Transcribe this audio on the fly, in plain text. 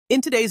In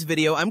today's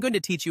video, I'm going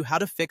to teach you how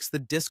to fix the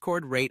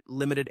Discord rate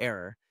limited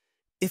error.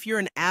 If you're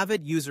an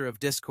avid user of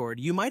Discord,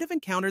 you might have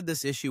encountered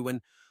this issue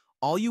when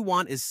all you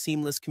want is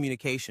seamless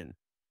communication.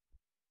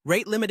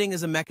 Rate limiting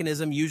is a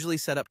mechanism usually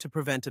set up to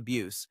prevent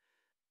abuse,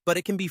 but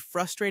it can be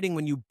frustrating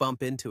when you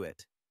bump into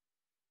it.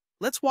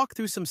 Let's walk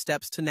through some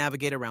steps to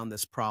navigate around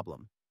this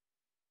problem.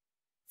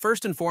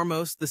 First and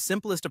foremost, the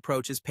simplest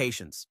approach is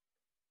patience.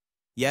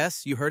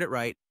 Yes, you heard it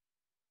right.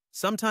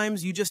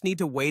 Sometimes you just need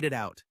to wait it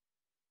out.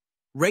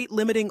 Rate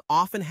limiting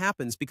often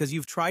happens because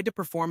you've tried to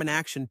perform an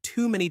action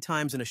too many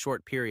times in a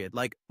short period,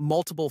 like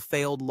multiple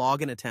failed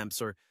login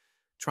attempts or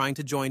trying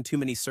to join too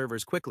many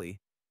servers quickly.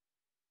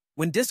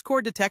 When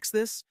Discord detects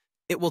this,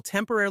 it will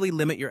temporarily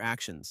limit your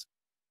actions.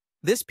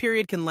 This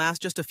period can last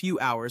just a few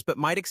hours but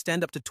might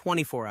extend up to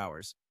 24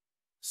 hours.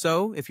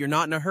 So, if you're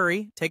not in a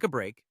hurry, take a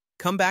break,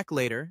 come back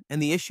later,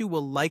 and the issue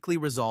will likely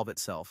resolve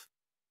itself.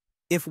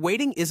 If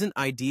waiting isn't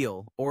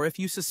ideal, or if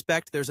you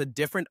suspect there's a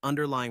different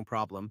underlying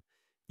problem,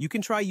 you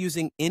can try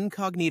using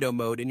incognito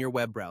mode in your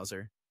web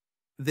browser.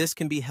 This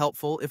can be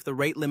helpful if the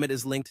rate limit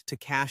is linked to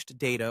cached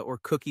data or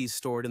cookies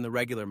stored in the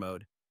regular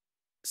mode.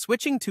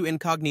 Switching to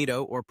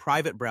incognito or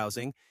private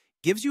browsing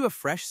gives you a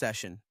fresh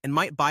session and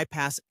might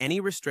bypass any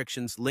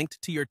restrictions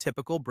linked to your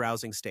typical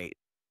browsing state.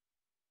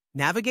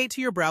 Navigate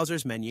to your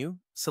browser's menu,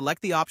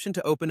 select the option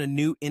to open a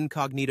new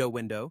incognito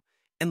window,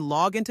 and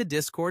log into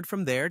Discord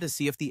from there to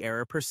see if the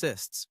error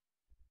persists.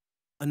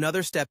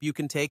 Another step you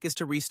can take is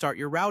to restart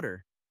your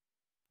router.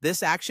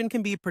 This action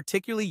can be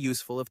particularly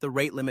useful if the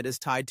rate limit is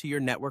tied to your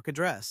network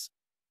address.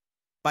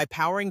 By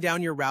powering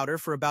down your router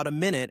for about a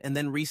minute and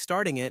then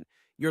restarting it,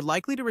 you're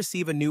likely to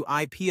receive a new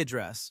IP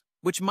address,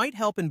 which might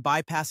help in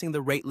bypassing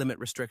the rate limit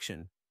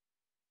restriction.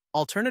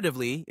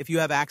 Alternatively, if you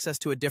have access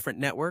to a different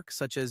network,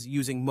 such as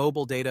using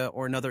mobile data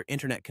or another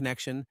internet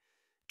connection,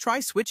 try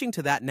switching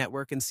to that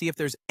network and see if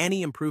there's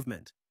any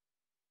improvement.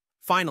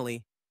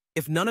 Finally,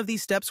 if none of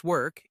these steps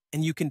work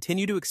and you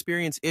continue to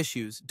experience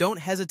issues, don't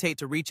hesitate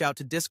to reach out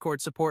to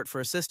Discord support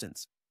for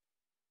assistance.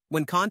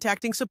 When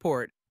contacting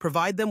support,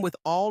 provide them with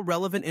all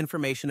relevant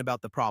information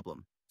about the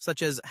problem,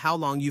 such as how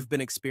long you've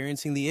been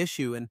experiencing the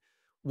issue and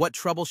what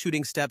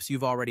troubleshooting steps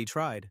you've already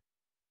tried.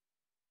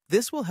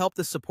 This will help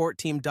the support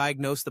team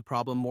diagnose the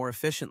problem more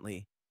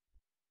efficiently.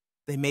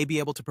 They may be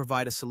able to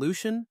provide a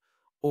solution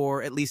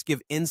or at least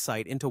give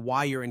insight into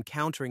why you're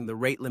encountering the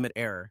rate limit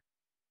error.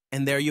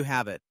 And there you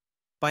have it.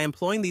 By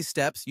employing these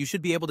steps, you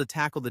should be able to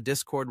tackle the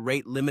Discord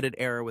rate limited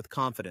error with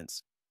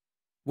confidence.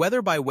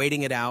 Whether by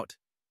waiting it out,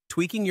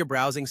 tweaking your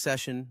browsing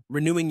session,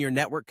 renewing your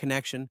network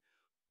connection,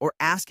 or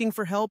asking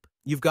for help,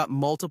 you've got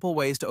multiple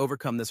ways to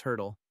overcome this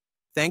hurdle.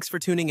 Thanks for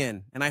tuning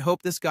in, and I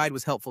hope this guide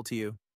was helpful to you.